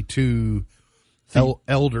be two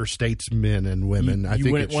elder statesmen and women. I think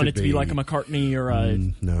you wouldn't want it to be like a McCartney or a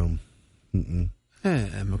no. Mm-mm.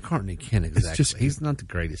 McCartney can't exactly. He's not the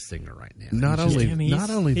greatest singer right now. Not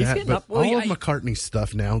only that, but all of McCartney's McCartney's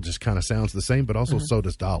stuff now just kind of sounds the same, but also so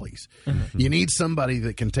does Dolly's. You need somebody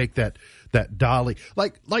that can take that Dolly,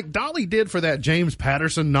 like Dolly did for that James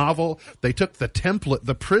Patterson novel. They took the template,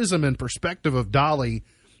 the prism and perspective of Dolly,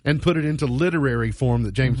 and put it into literary form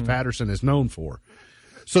that James Patterson is known for.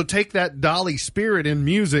 So take that Dolly spirit in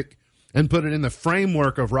music and put it in the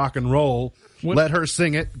framework of rock and roll. Let her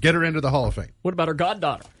sing it. Get her into the Hall of Fame. What about her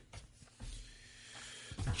goddaughter?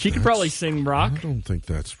 She could probably sing rock. I don't think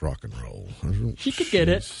that's rock and roll. She could get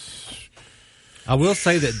it. I will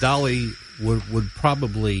say that Dolly would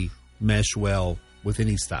probably mesh well with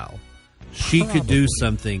any style. She could do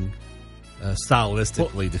something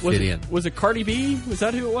stylistically to fit in. Was it Cardi B? Was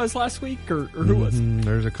that who it was last week, or who was it?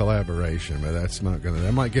 There's a collaboration, but that's not going to.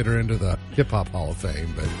 That might get her into the Hip Hop Hall of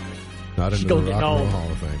Fame, but not into the Rock and Roll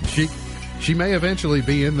Hall of Fame. She may eventually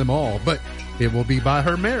be in them all, but it will be by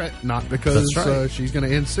her merit, not because she's going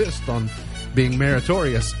to insist on being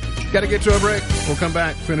meritorious. Got to get to a break. We'll come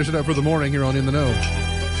back, finish it up for the morning here on In the Know.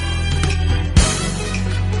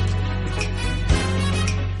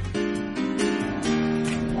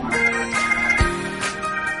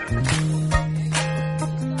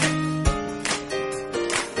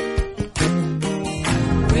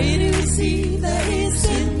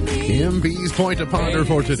 MB's Point to Ponder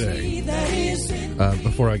for today.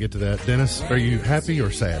 Before I get to that, Dennis, are you happy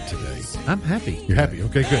or sad today? I'm happy. You're happy?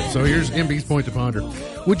 Okay, good. So here's MB's Point to Ponder.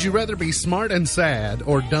 Would you rather be smart and sad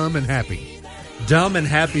or dumb and happy? Dumb and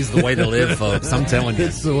happy is the way to live, folks. I'm telling you.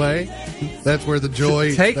 It's the way. That's where the joy,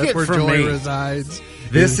 resides.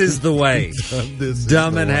 This is the way.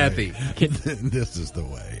 Dumb and happy. This is the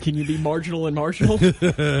way. Can you be marginal and marginal?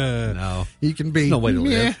 No. You can be no way to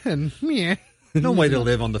live. And meh. No way to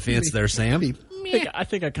live on the fence there, Sam. I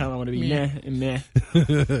think I kind of want to be meh and meh.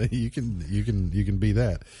 You can be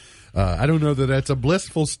that. I don't know that that's a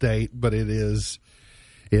blissful state, but it is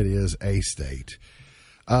a state.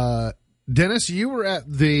 Dennis, you were at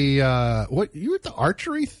the you were at the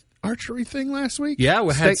archery thing last week? Yeah,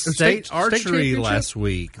 we had state archery last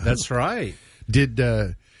week. That's right.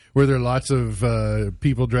 Were there lots of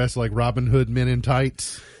people dressed like Robin Hood men in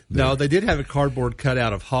tights? No, they did have a cardboard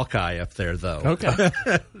cutout of Hawkeye up there, though. Okay.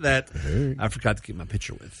 That I forgot to get my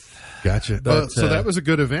picture with. Gotcha. But, so that was a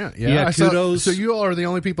good event. Yeah, kudos. So you all are the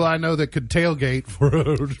only people I know that could tailgate for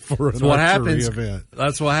an archery event.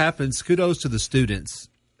 That's what happens. Kudos to the students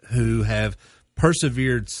who have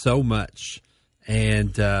persevered so much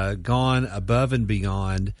and gone above and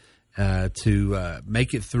beyond to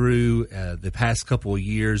make it through the past couple of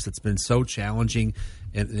years. It's been so challenging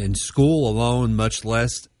in school alone, much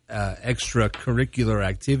less extracurricular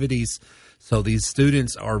activities. So these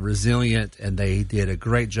students are resilient, and they did a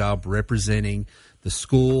great job representing the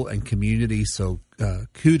school and community. So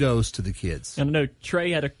kudos to the kids. And I know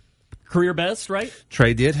Trey had a career best, right?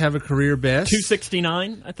 Trey did have a career best.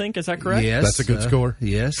 269, I think. Is that correct? Yes. That's a good score.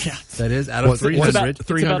 Yes. Yeah. That is out of 300.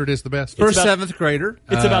 300 is the best. For a seventh grader.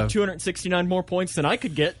 It's about 269 more points than I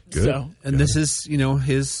could get. Good. So. And this is,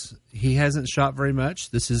 he hasn't shot very much.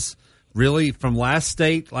 This is really from last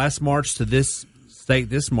March to this state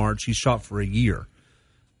this March, he shot for a year.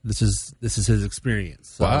 This is his experience.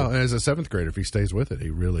 So, wow. And as a seventh grader, if he stays with it, he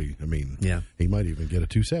really, he might even get a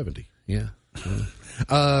 270. Yeah.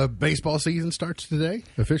 Baseball season starts today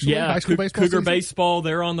officially. Yeah, high school baseball Cougar season? baseball.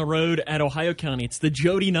 They're on the road at Ohio County. It's the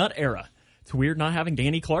Jody Nutt era. It's weird not having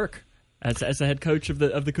Danny Clark as the head coach of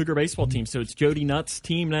the Cougar baseball team. So it's Jody Nutt's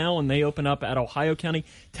team now, and they open up at Ohio County.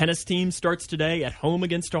 Tennis team starts today at home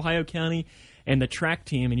against Ohio County, and the track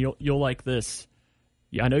team. And you'll like this.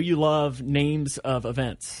 I know you love names of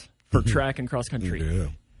events for track and cross country. Yeah.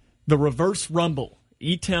 The Reverse Rumble,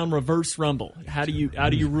 E-Town Reverse Rumble. How do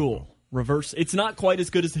you rule? reverse. It's not quite as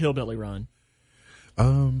good as the Hillbilly Run.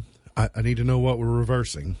 I need to know what we're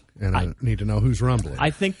reversing, and I need to know who's rumbling. I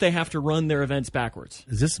think they have to run their events backwards.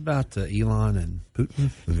 Is this about Elon and Putin?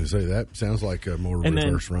 I was going to say, that sounds like a more And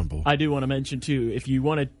reverse then rumble. I do want to mention, too, if you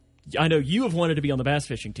want to, I know you have wanted to be on the bass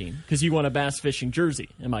fishing team because you want a bass fishing jersey.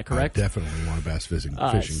 Am I correct? I definitely want a bass fishing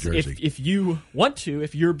jersey. If you want to,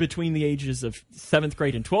 if you're between the ages of 7th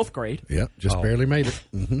grade and 12th grade. Yep, just barely made it.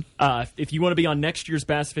 Mm-hmm. If you want to be on next year's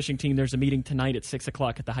bass fishing team, there's a meeting tonight at 6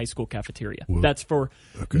 o'clock at the high school cafeteria. That's for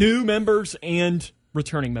new members and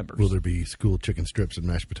returning members. Will there be school chicken strips and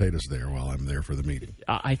mashed potatoes there while I'm there for the meeting?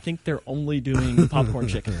 I think they're only doing popcorn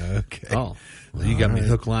chicken. Okay. Oh, well, you got me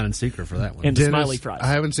hook, line, and sinker for that one. And the smiley fries. I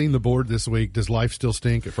haven't seen the board this week. Does life still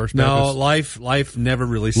stink at First No, Baptist? life never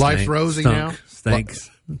really Life's rosy now? Stinks.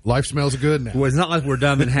 Life smells good now. Well, it's not like we're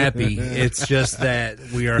dumb and happy. It's just that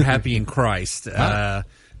we are happy in Christ.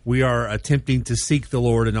 We are attempting to seek the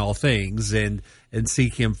Lord in all things and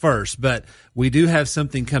seek Him first. But we do have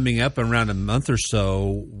something coming up around a month or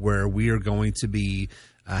so where we are going to be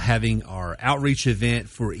having our outreach event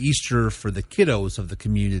for Easter for the kiddos of the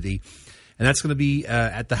community. And that's going to be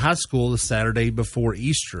at the high school the Saturday before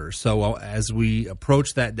Easter. So as we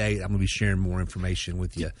approach that date, I'm going to be sharing more information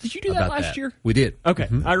with you. Did you do that last year? We did. Okay.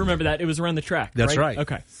 I remember that. It was around the track. That's right.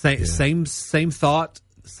 Okay. Same thought,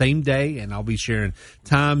 same day, and I'll be sharing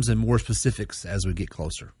times and more specifics as we get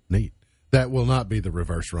closer. Neat. That will not be the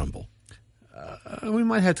reverse rumble. We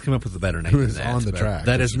might have to come up with a better name than It's that. on the track.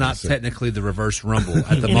 That is not technically the reverse rumble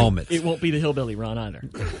at the moment. It won't be the Hillbilly Run either.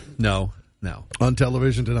 No. On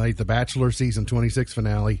television tonight, The Bachelor season 26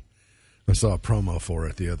 finale. I saw a promo for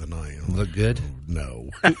it the other night. Look good? No.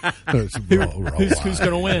 Who's going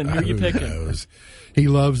to win? Who are you picking? Knows? He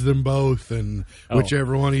loves them both, and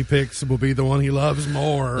whichever one he picks will be the one he loves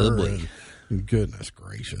more. Oh, boy. Goodness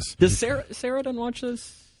gracious. Does Sarah doesn't watch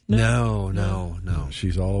this? No.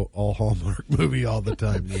 She's all Hallmark movie all the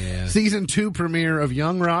time. Yeah. Season 2 premiere of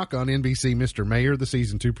Young Rock on NBC. Mr. Mayor, the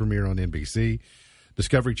season 2 premiere on NBC.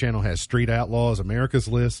 Discovery Channel has Street Outlaws, America's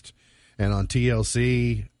List. And on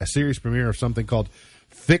TLC, a series premiere of something called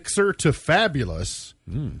Fixer to Fabulous.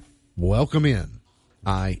 Welcome in.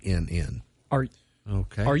 INN.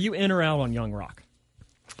 Are you in or out on Young Rock?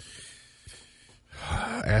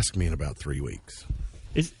 Ask me in about 3 weeks.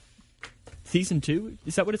 Is season 2?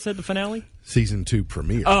 Is that what it said, the finale? Season 2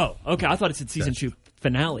 premiere. Oh, okay. I thought it said season 2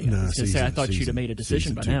 finale. I was going to say, I thought you'd have made a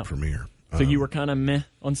decision by now. Premiere. So you were kind of meh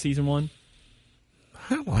on season 1?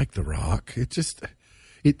 I like The Rock. It just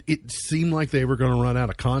it seemed like they were going to run out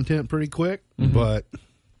of content pretty quick, but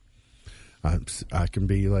I can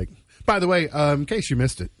be like. By the way, in case you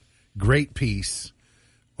missed it, great piece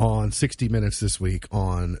on 60 Minutes this week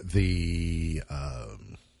on the I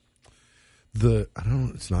don't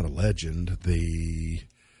know, it's not a legend,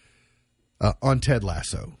 on Ted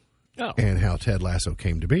Lasso. Oh. And how Ted Lasso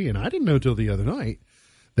came to be. And I didn't know till the other night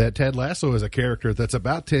that Ted Lasso is a character that's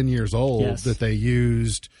about 10 years old that they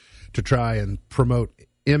used to try and promote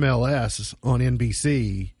MLS on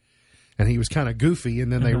NBC. And he was kind of goofy,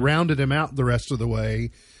 and then they rounded him out the rest of the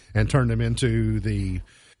way and turned him into the...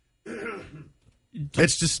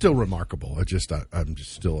 It's just still remarkable. I'm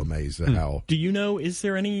just still amazed at how... Do you know, is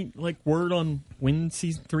there any word on when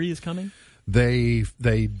season 3 is coming? They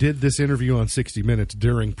did this interview on 60 Minutes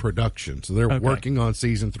during production, so they're working on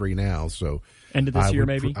season 3 now. So end of this year,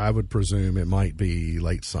 maybe. I would presume it might be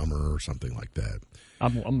late summer or something like that.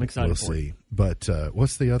 I'm excited. We'll for see. it. But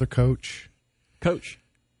what's the other coach? Coach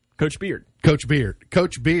Beard. Coach Beard.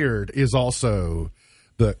 Coach Beard is also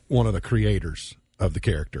one of the creators of the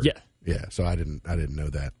character. Yeah. So I didn't know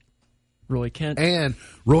that. Roy Kent. And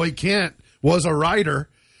Roy Kent was a writer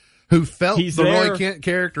who felt Roy Kent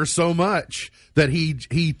character so much that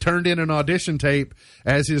he turned in an audition tape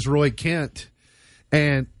as his Roy Kent.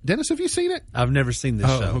 And Dennis, have you seen it? I've never seen this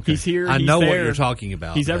show. Okay. He's here. I he's know there. what you're talking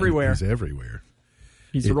about. He's everywhere. He's everywhere.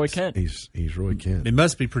 He's Roy Kent. He's Roy Kent. It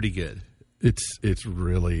must be pretty good. It's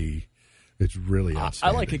really outstanding.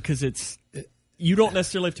 I like it because you don't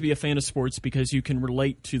necessarily have to be a fan of sports because you can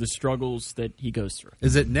relate to the struggles that he goes through.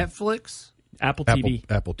 Is it Netflix? Apple TV.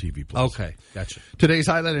 Apple TV Plus. Okay, gotcha. Today's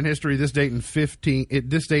highlight in history: this date in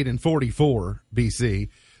 44 BC,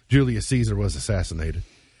 Julius Caesar was assassinated.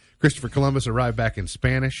 Christopher Columbus arrived back in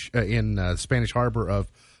Spanish harbor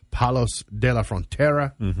of Palos de la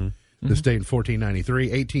Frontera. This date in 1493.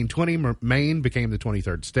 1820, Maine became the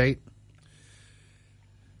 23rd state.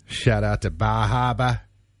 Shout out to Bahaba.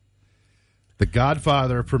 The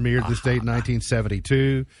Godfather premiered this date in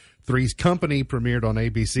 1972. Three's Company premiered on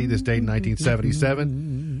ABC this date in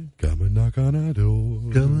 1977. Come and knock on our door.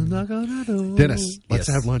 Come and knock on our door. Dennis, let's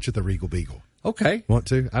Yes. have lunch at the Regal Beagle. Okay. Want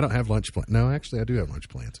to? I don't have lunch plans. No, actually, I do have lunch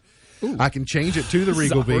plans. I can change it to the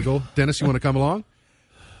Regal awkward. Beagle. Dennis, you want to come along?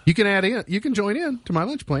 You can add in. You can join in to my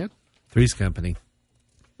lunch plan. Three's Company.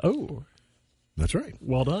 Oh, That's right.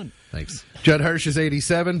 well done. Thanks. Judd Hirsch is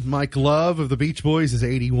 87. Mike Love of the Beach Boys is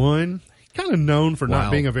 81. Kind of known for not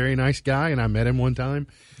Wow. being a very nice guy, and I met him one time.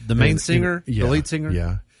 The main And, singer? yeah, The lead singer?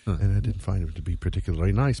 Yeah. And I didn't find him to be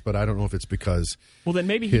particularly nice, but I don't know if it's because Well, then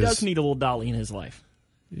maybe he His- does need a little Dolly in his life.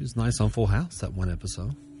 He was nice on Full House, that one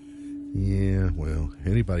episode. yeah, well,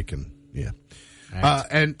 anybody can, yeah.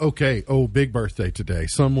 And okay, big birthday today.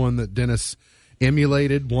 Someone that Dennis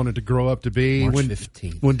emulated, wanted to grow up to be. March when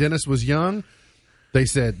 15th. When Dennis was young, they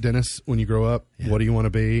said, Dennis, when you grow up, what do you want to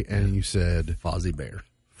be? And you said, Fozzie Bear.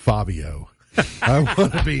 Fabio. I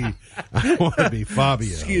want to be Fabio.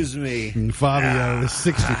 Excuse me. Fabio is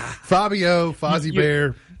 60. Fabio, Fozzie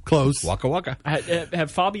Bear, close. Waka waka.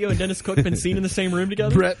 Have Fabio and Dennis Cook been seen in the same room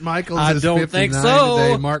together? Brett Michaels I is don't 59 think so.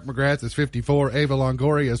 today. Mark McGrath is 54. Ava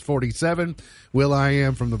Longoria is 47. Will I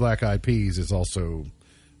Am from the Black Eyed Peas is also,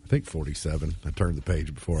 I think, 47. I turned the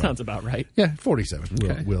page before. Sounds about right. Yeah, 47.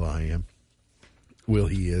 Okay. Will I Am. Will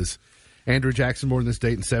he is. Andrew Jackson born this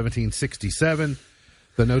date in 1767.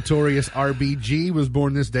 The notorious RBG was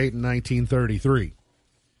born this date in 1933.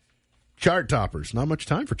 Chart toppers. Not much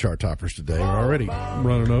time for chart toppers today. We're already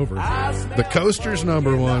running over. The Coasters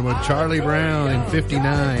number one with Charlie Brown in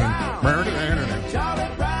 59.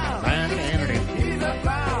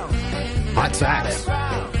 Hot sax.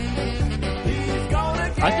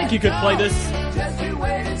 I think you could play this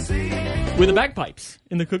with the bagpipes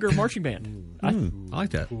in the Cougar Marching Band. I like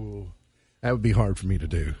that. That would be hard for me to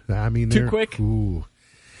do. I mean, Too they're- quick? Ooh.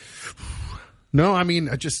 No, I mean,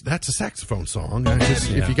 that's a saxophone song.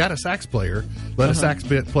 If you got a sax player, let a sax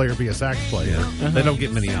player be a sax player. They don't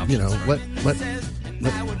get many options. You know, let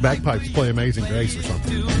bagpipes play Amazing Grace or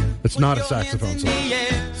something. It's not a saxophone song.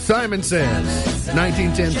 Simon Says,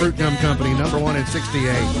 1910 Fruit Gum Company, number one in 68.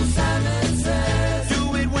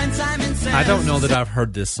 I don't know that I've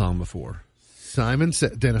heard this song before.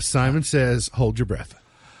 Dennis Simon Says, hold your breath.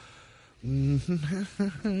 Let's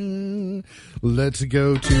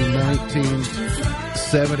go to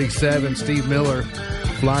 1977. Steve Miller,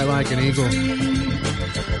 Fly Like an Eagle. He's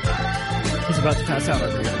about to pass out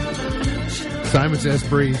over here. Simon Says,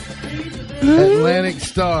 breathe. Atlantic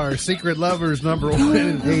Star, Secret Lovers, number one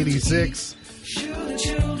in 86.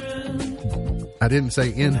 I didn't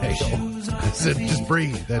say inhale. I said just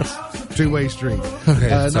breathe. That's two-way street. Okay,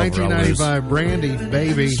 it's over, 1995, Brandy,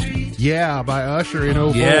 Baby. Yeah, by Usher in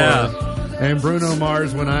 04. Yeah. And Bruno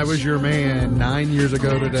Mars, When I Was Your Man, 9 years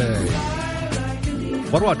ago today.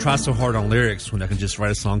 Why do I try so hard on lyrics when I can just write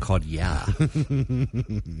a song called Yeah?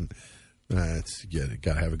 That's got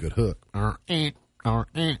to have a good hook. Can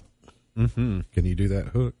you do that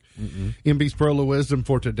hook? MB's Pearl of Wisdom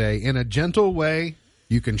for today. In a gentle way,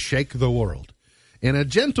 you can shake the world. In a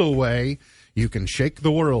gentle way, you can shake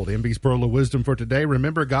the world. MB's Pearl of Wisdom for today.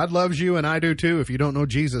 Remember, God loves you, and I do too. If you don't know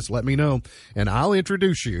Jesus, let me know, and I'll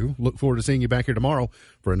introduce you. Look forward to seeing you back here tomorrow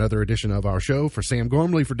for another edition of our show. For Sam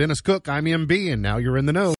Gormley, for Dennis Cook, I'm MB, and now you're in the know.